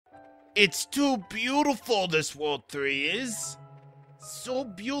It's too beautiful, this World 3 is. So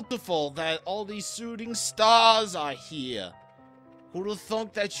beautiful that all these shooting stars are here. Who'd have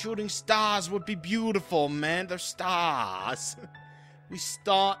thunk that shooting stars would be beautiful, man? They're stars. We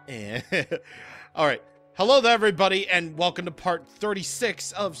start in. Alright. Hello there, everybody, and welcome to part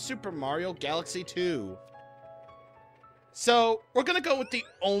 36 of Super Mario Galaxy 2. So, we're gonna go with the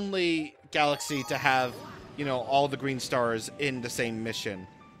only galaxy to have, you know, all the green stars in the same mission.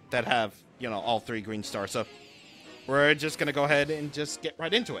 That have, you know, all 3 green stars. So, we're just gonna go ahead and just get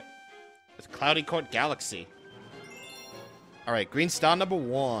right into it. It's Cloudy Court Galaxy. Alright, green star number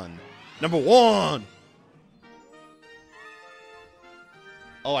 1. Number 1!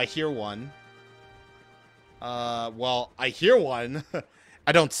 Oh, I hear one. Well, I hear one.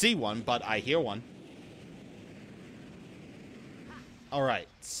 I don't see one, but I hear one. Alright,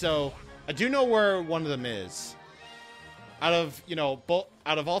 so, I do know where one of them is. Out of, you know,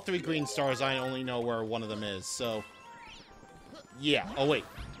 out of all 3 green stars, I only know where one of them is, so... Yeah, oh wait.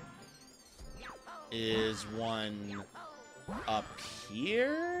 Is one up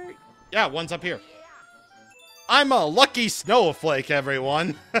here? Yeah, one's up here. I'm a lucky snowflake,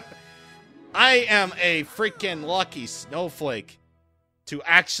 everyone. I am a freaking lucky snowflake to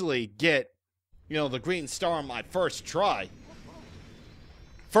actually get, you know, the green star on my first try.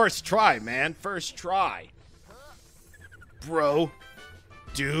 First try, man. First try. Bro.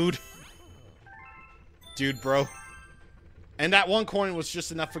 Dude. Dude, bro. And that one coin was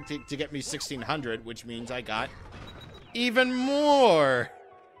just enough to get me 1,600, which means I got even more.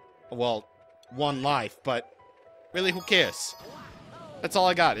 Well, 1 life, but really, who cares? That's all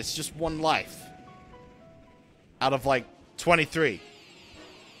I got. It's just 1 life. Out of, like, 23.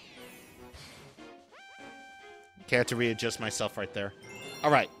 Okay, I have to readjust myself right there.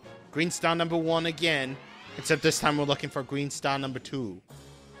 Alright. Green star number 1 again. Except this time we're looking for green star number 2.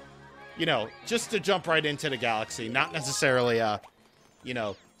 You know, just to jump right into the galaxy. Not necessarily, you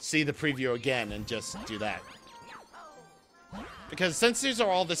know, see the preview again and just do that. Because since these are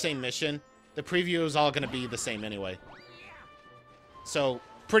all the same mission, the preview is all going to be the same anyway. So,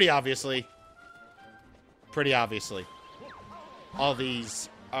 pretty obviously, all these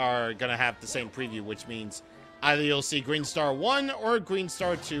are going to have the same preview, which means either you'll see Green Star 1 or Green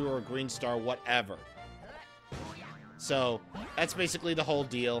Star 2 or Green Star whatever. So, that's basically the whole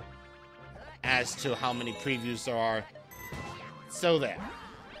deal as to how many previews there are. So there.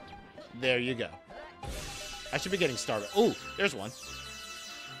 There you go. I should be getting started. Ooh, there's one.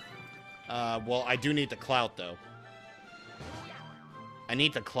 Well, I do need the cloud, though. I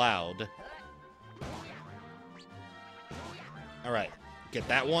need the cloud. Alright. Get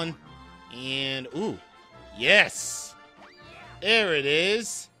that one. And, ooh. Yes! There it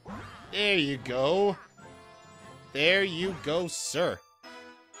is. There you go. There you go, sir.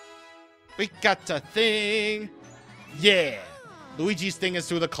 We got a thing. Yeah. Luigi's thing is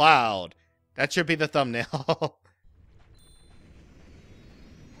through the cloud. That should be the thumbnail.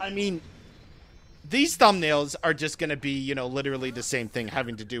 I mean, these thumbnails are just going to be, you know, literally the same thing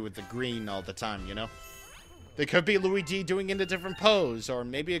having to do with the green all the time, you know? They could be Luigi doing it in a different pose, or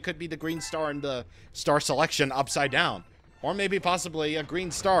maybe it could be the green star in the star selection upside down. Or maybe possibly a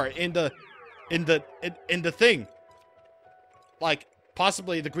green star in the thing. Like,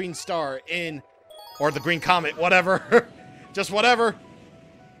 possibly the green star in, or the green comet, whatever. Just whatever.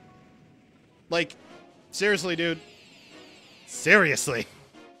 Like, seriously, dude. Seriously.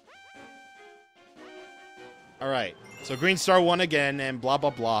 Alright, so green star 1 again, and blah,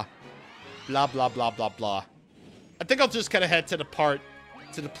 blah, blah. Blah, blah, blah, blah, blah. I think I'll just kind of head to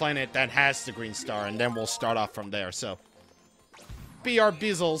the planet that has the green star, and then we'll start off from there, so. Be our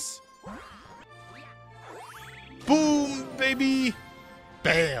bizzles. Boom, baby!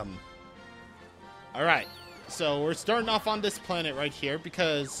 Bam! Alright, so we're starting off on this planet right here,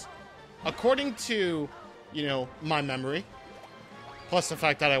 because according to, you know, my memory, plus the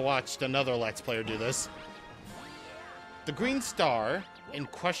fact that I watched another Let's Player do this, the green star in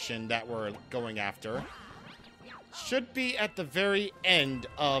question that we're going after should be at the very end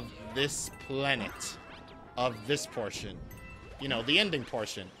of this planet. Of this portion. You know, the ending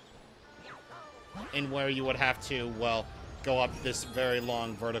portion. And where you would have to, well, go up this very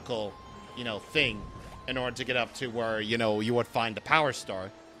long vertical, you know, thing in order to get up to where, you know, you would find the power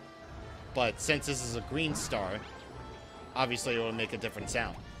star. But since this is a green star, obviously it will make a different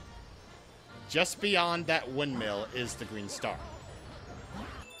sound. Just beyond that windmill is the green star.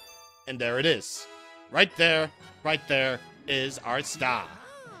 And there it is. Right there is our star.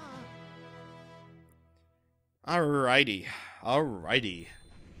 Alrighty.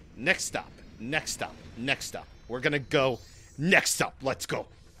 Next up. We're gonna go next up. Let's go.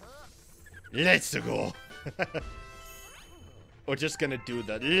 Let's go. We're just gonna do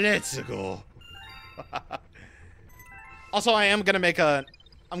the let's go. Also, I'm gonna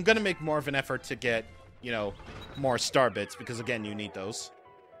make more of an effort to get, you know, more star bits, because again, you need those.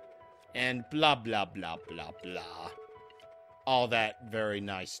 And blah, blah, blah, blah, blah. All that very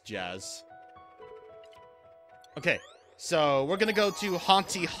nice jazz. Okay, so we're gonna go to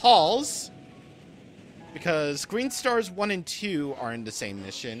Haunty Halls, because Green Stars 1 and 2 are in the same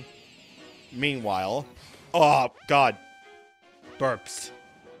mission. Meanwhile, oh god, burps.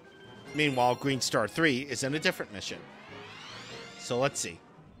 Meanwhile, Green Star 3 is in a different mission. So let's see.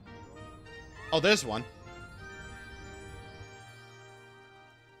 Oh, there's one.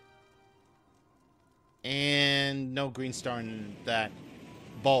 And no Green Star in that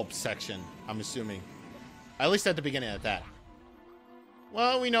bulb section, I'm assuming. At least at the beginning of that.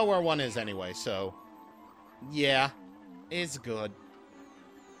 Well, we know where one is anyway, so... yeah, it's good.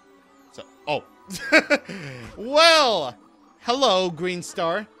 So, oh. Well! Hello, Green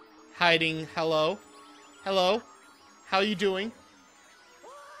Star. Hiding, hello. Hello. How you doing?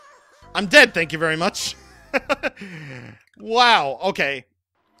 I'm dead, thank you very much. Wow, okay.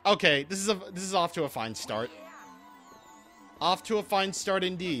 Okay, this is off to a fine start. Off to a fine start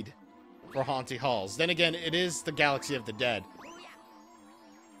indeed for Haunty Halls. Then again, it is the Galaxy of the Dead.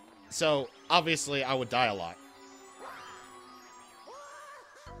 So, obviously, I would die a lot.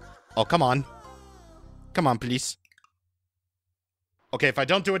 Oh, come on. Come on, please. Okay, if I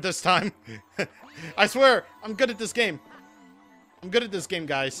don't do it this time... I swear, I'm good at this game. I'm good at this game,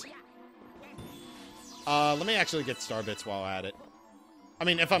 guys. Let me actually get star bits while I'm at it. I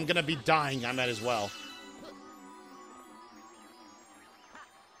mean, if I'm gonna be dying, I might as well.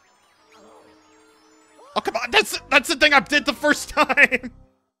 Oh, come on! That's the thing I did the first time!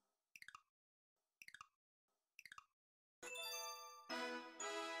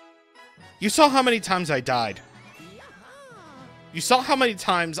 You saw how many times I died. You saw how many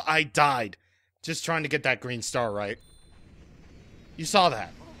times I died just trying to get that green star right. You saw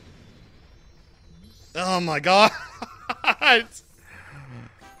that. Oh my god!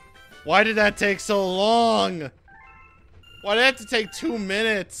 Why did that take so long? Why did it have to take 2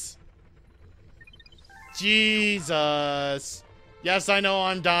 minutes? Jesus. Yes, I know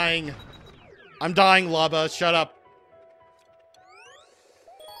I'm dying. I'm dying, Lubba. Shut up.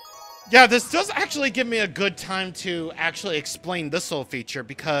 Yeah, this does actually give me a good time to actually explain this little feature,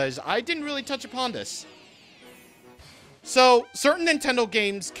 because I didn't really touch upon this. So, certain Nintendo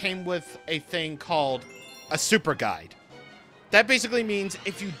games came with a thing called a super guide. That basically means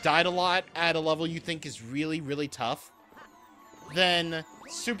if you died a lot at a level you think is really, really tough, then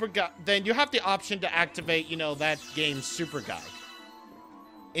you have the option to activate, you know, that game's super guide.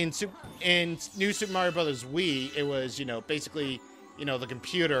 In New Super Mario Bros. Wii, it was, you know, basically, you know, the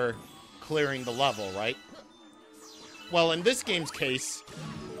computer clearing the level, right? Well, in this game's case,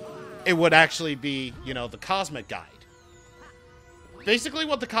 it would actually be, you know, the Cosmic Guide. Basically,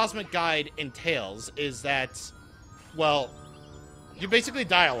 what the Cosmic Guide entails is that, well, you basically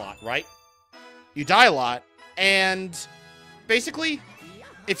die a lot, right? You die a lot, and basically,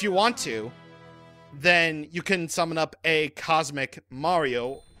 if you want to, then you can summon up a Cosmic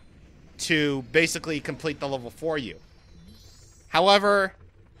Mario to basically complete the level for you. However,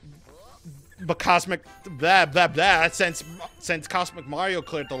 but Cosmic since Cosmic Mario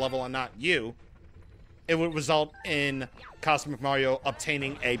cleared the level and not you, it would result in Cosmic Mario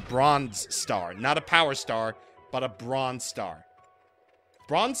obtaining a bronze star. Not a power star, but a bronze star.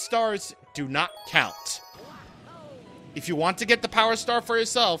 Bronze stars do not count. If you want to get the power star for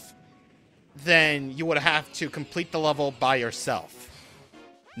yourself, then you would have to complete the level by yourself.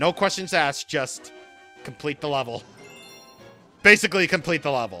 No questions asked, just complete the level. Basically, complete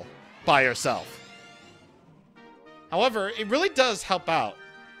the level by yourself. However, it really does help out,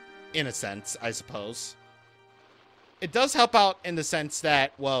 in a sense, I suppose. It does help out in the sense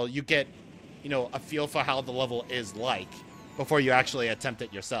that, well, you get, you know, a feel for how the level is like before you actually attempt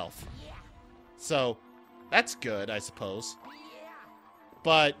it yourself. So, that's good, I suppose.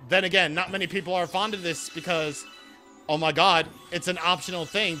 But then again, not many people are fond of this because, oh my god, it's an optional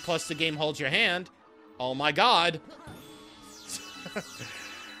thing, plus the game holds your hand. Oh my god.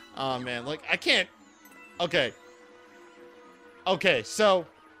 Oh man, like, I can't... Okay. Okay, so,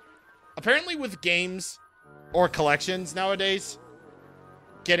 apparently with games or collections nowadays,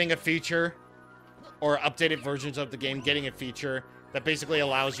 getting a feature, or updated versions of the game, getting a feature that basically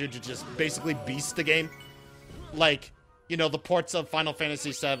allows you to just basically beast the game. Like, you know, the ports of Final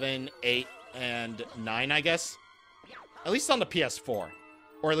Fantasy 7, 8, and 9, I guess. At least on the PS4.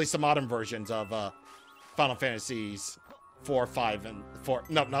 Or at least the modern versions of Final Fantasies 4, 5, and 4.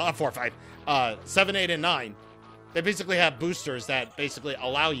 No, not 4, 5. 7, 8, and 9. They basically have boosters that basically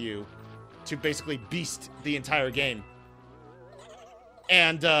allow you to basically beast the entire game.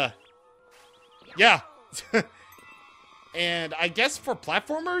 And, yeah. And I guess for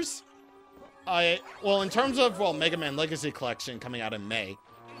platformers, well, in terms of, well, Mega Man Legacy Collection coming out in May,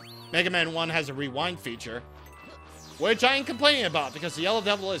 Mega Man 1 has a rewind feature, which I ain't complaining about because the Yellow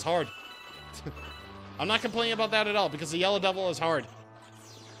Devil is hard. I'm not complaining about that at all because the Yellow Devil is hard.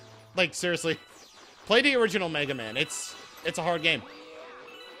 Like, seriously. Play the original Mega Man. It's a hard game.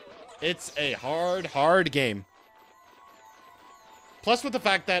 It's a hard game. Plus with the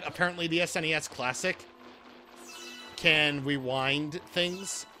fact that apparently the SNES Classic can rewind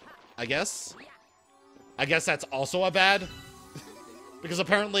things, I guess. I guess that's also a bad. Because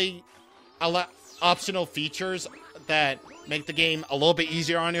apparently optional features that make the game a little bit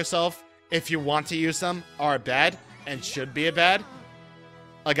easier on yourself, if you want to use them, are bad and should be a bad.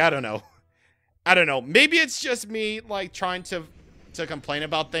 Like, I don't know. I don't know. Maybe it's just me, like, trying to complain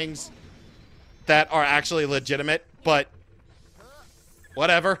about things that are actually legitimate, but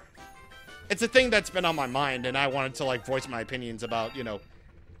whatever. It's a thing that's been on my mind, and I wanted to, like, voice my opinions about, you know,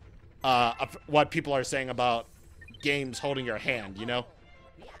 what people are saying about games holding your hand, you know?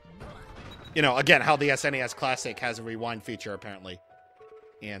 You know, again, how the SNES Classic has a rewind feature, apparently,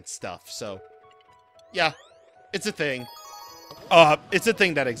 and stuff. So, yeah, it's a thing. It's a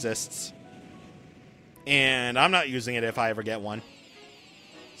thing that exists. And I'm not using it if I ever get one.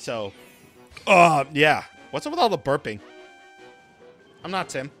 So, yeah. What's up with all the burping? I'm not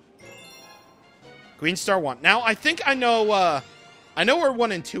Tim. Green Star 1. Now, I think I know where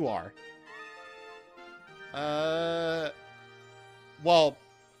 1 and 2 are. Well,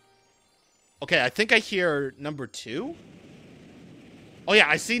 okay, I think I hear number 2. Oh, yeah,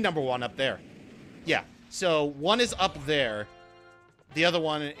 I see number 1 up there. Yeah, so 1 is up there. The other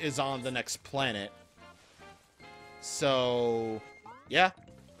one is on the next planet. So, yeah.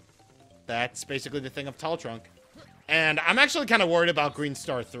 That's basically the thing of Tall Trunk. And I'm actually kind of worried about Green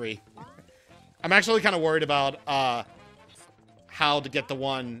Star 3. I'm actually kind of worried about how to get the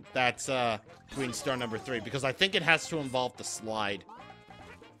one that's Green Star number 3. Because I think it has to involve the slide.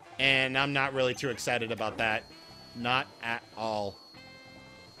 And I'm not really too excited about that. Not at all.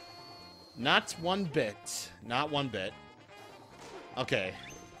 Not one bit. Not one bit. Okay.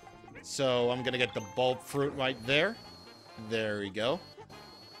 So I'm going to get the bulb fruit right there. There we go.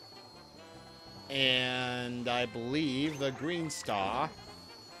 And I believe the green star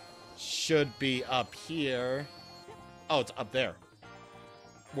should be up here. Oh, it's up there.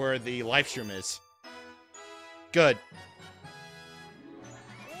 Where the life shroom is. Good.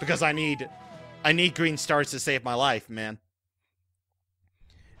 Because I need green stars to save my life, man.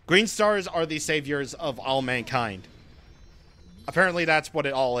 Green stars are the saviors of all mankind. Apparently that's what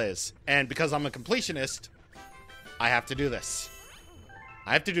it all is. And because I'm a completionist, I have to do this.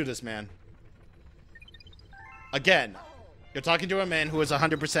 I have to do this, man. Again, you're talking to a man who has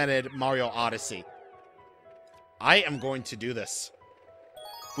 100%ed Mario Odyssey. I am going to do this.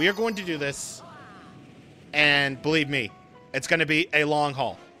 We are going to do this. And believe me, it's going to be a long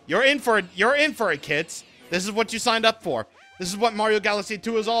haul. You're in for it, kids. This is what you signed up for. This is what Mario Galaxy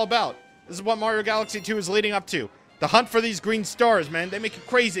 2 is all about. This is what Mario Galaxy 2 is leading up to. The hunt for these green stars, man. They make you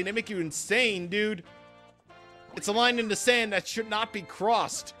crazy. They make you insane, dude. It's a line in the sand that should not be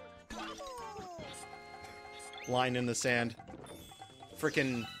crossed. Line in the sand. A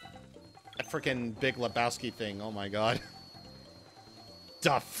frickin' Big Lebowski thing. Oh my god. The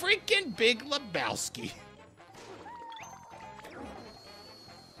freaking Big Lebowski.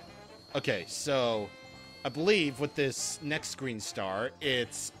 Okay, so I believe with this next green star,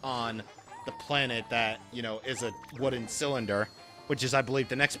 it's on the planet that, you know, is a wooden cylinder, which is, I believe,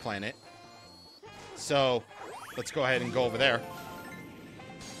 the next planet. So, let's go ahead and go over there.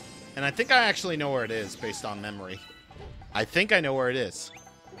 And I think I actually know where it is, based on memory. I think I know where it is.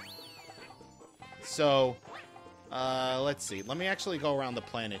 So, let's see. Let me actually go around the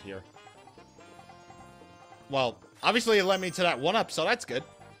planet here. Well, obviously it led me to that 1-up, so that's good.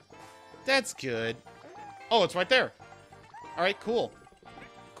 That's good. Oh, it's right there. Alright, cool.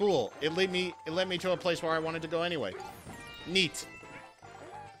 Cool. It led me to a place where I wanted to go anyway. Neat.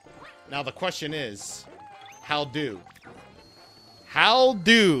 Now the question is, how do? How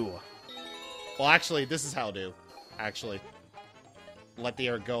do? Well, actually, this is how do. Actually. Let the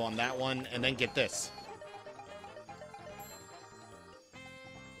air go on that one, and then get this.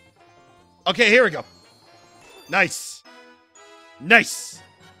 Okay, here we go. Nice. Nice.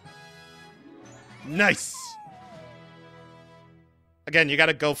 Nice. Again, you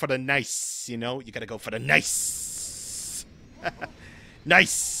gotta go for the nice, you know? You gotta go for the nice.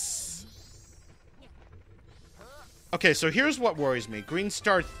 Nice! Okay, so here's what worries me. Green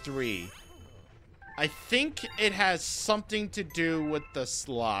Star 3. I think it has something to do with the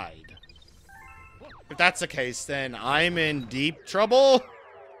slide. If that's the case, then I'm in deep trouble.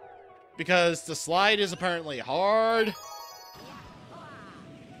 Because the slide is apparently hard.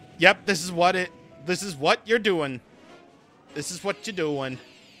 Yep, this is what you're doing. This is what you're doing.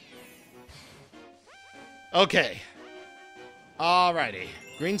 Okay. Alrighty.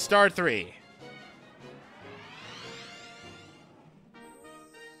 Green Star 3.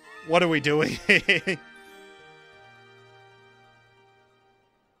 What are we doing?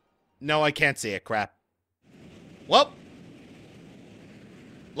 No, I can't see it. Crap. Well.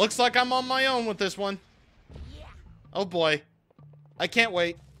 Looks like I'm on my own with this one. Oh boy. I can't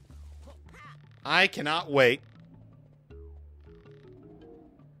wait. I cannot wait.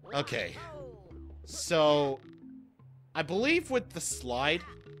 Okay. So, I believe with the slide,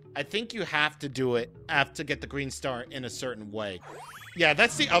 I think you have to do it, have to get the green star in a certain way. Yeah,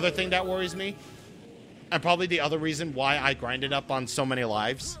 that's the other thing that worries me. And probably the other reason why I grinded up on so many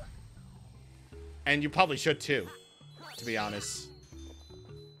lives. And you probably should too, to be honest.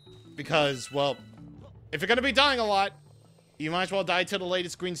 Because, well, if you're going to be dying a lot, you might as well die to the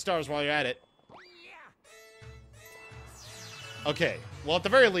latest green stars while you're at it. Okay, well at the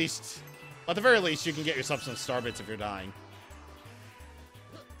very least you can get yourself some star bits if you're dying.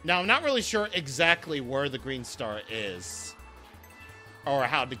 Now, I'm not really sure exactly where the green star is. Or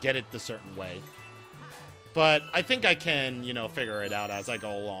how to get it the certain way. But I think I can, you know, figure it out as I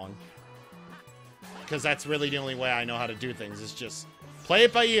go along. Because that's really the only way I know how to do things, is just play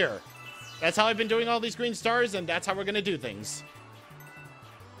it by ear. That's how I've been doing all these green stars, and that's how we're gonna do things.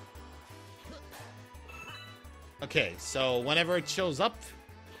 Okay, so whenever it shows up,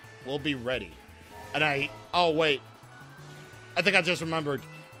 we'll be ready. And oh wait. I think I just remembered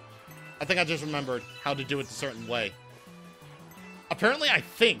how to do it a certain way. Apparently, I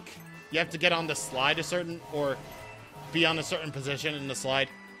think you have to get on the slide or be on a certain position in the slide.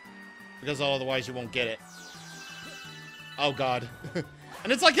 Because otherwise you won't get it. Oh god.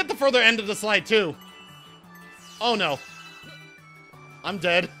 And it's like at the further end of the slide too. Oh no. I'm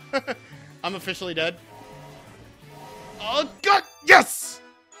dead. I'm officially dead. Oh god, yes!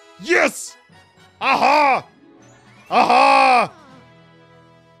 Yes! Aha! Aha!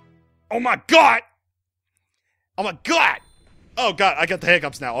 Oh my god! Oh my god! Oh god, I got the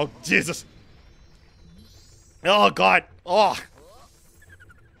hiccups now. Oh Jesus. Oh god. Oh.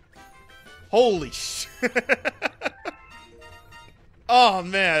 Holy sh. Oh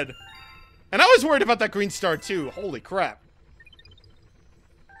man. And I was worried about that green star too. Holy crap.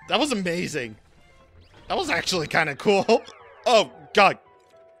 That was amazing. That was actually kind of cool. Oh god.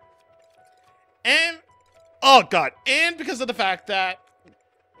 And oh god. And because of the fact that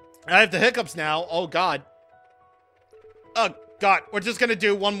I have the hiccups now. Oh god. Oh god. We're just gonna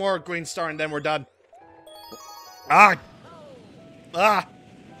do one more green star and then we're done. Ah. Ah.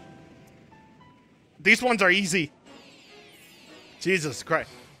 These ones are easy. Jesus Christ.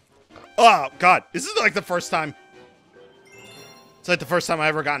 Oh god. This is like the first time. It's like the first time I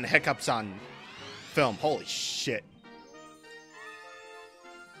ever gotten hiccups on film. Holy shit.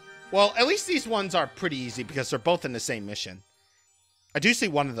 Well, at least these ones are pretty easy because they're both in the same mission. I do see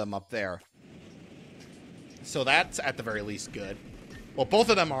one of them up there. So that's at the very least good. Well, both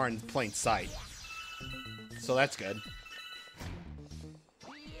of them are in plain sight. So that's good.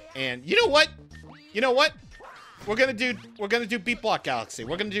 And you know what? You know what? We're gonna do Beat Block Galaxy.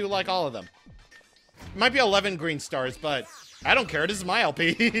 We're gonna do like all of them. It might be 11 green stars, but I don't care. This is my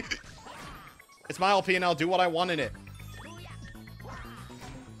LP. It's my LP and I'll do what I want in it.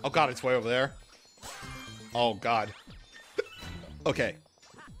 Oh god, it's way over there. Oh god. Okay.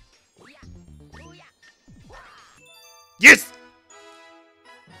 Yes!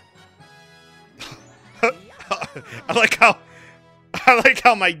 I like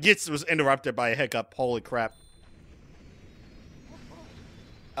how my gits was interrupted by a hiccup. Holy crap.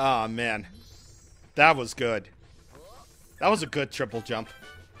 Oh man. That was good. That was a good triple jump.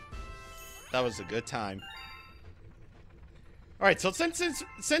 That was a good time. Alright, so since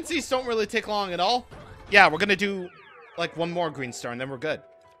these don't really take long at all, yeah, we're gonna do like one more green star and then we're good.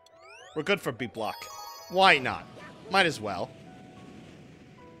 We're good for Beat Block. Why not? Might as well.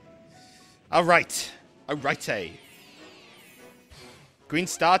 Alright. Alrighty. Green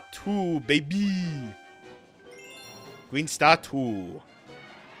Star 2, baby. Green Star 2.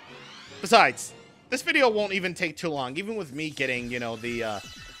 Besides, this video won't even take too long, even with me getting, you know,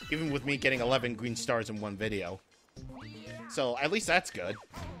 even with me getting 11 green stars in one video. So, at least that's good.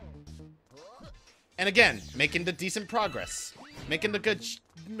 And again, making the decent progress. Making the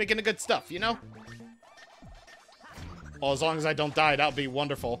good stuff, you know? Well, as long as I don't die, that would be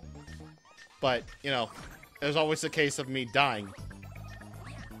wonderful. But, you know, there's always a case of me dying.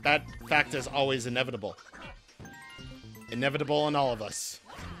 That fact is always inevitable. Inevitable in all of us.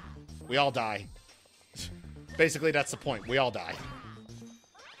 We all die. Basically, that's the point. We all die.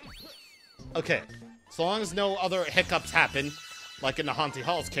 Okay. So long as no other hiccups happen, like in the Haunted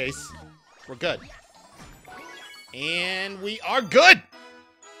Halls case, we're good. And we are good!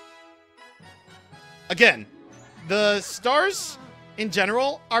 Again, the stars, in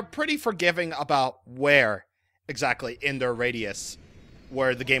general, are pretty forgiving about where exactly in their radius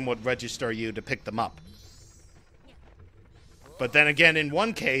where the game would register you to pick them up. But then again, in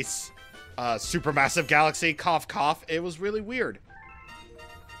one case, Supermassive Galaxy, cough cough, it was really weird.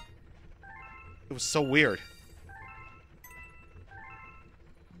 It was so weird.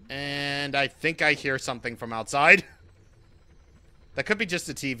 And I think I hear something from outside. That could be just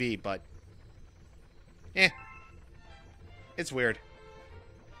a TV, but... It's weird.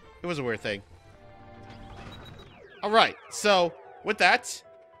 It was a weird thing. Alright, so, with that,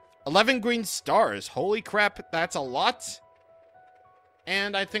 11 green stars. Holy crap, that's a lot.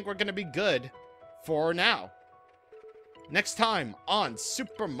 And I think we're gonna be good for now. Next time on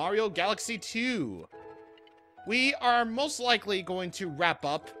Super Mario Galaxy 2, we are most likely going to wrap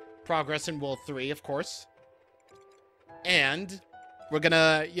up progress in World 3, of course. And we're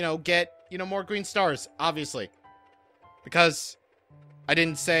gonna, get, more green stars, obviously. Because I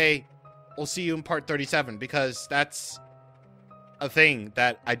didn't say, we'll see you in part 37, because that's a thing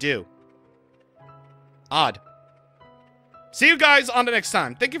that I do. Odd. See you guys on the next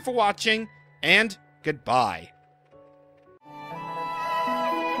time. Thank you for watching, and goodbye.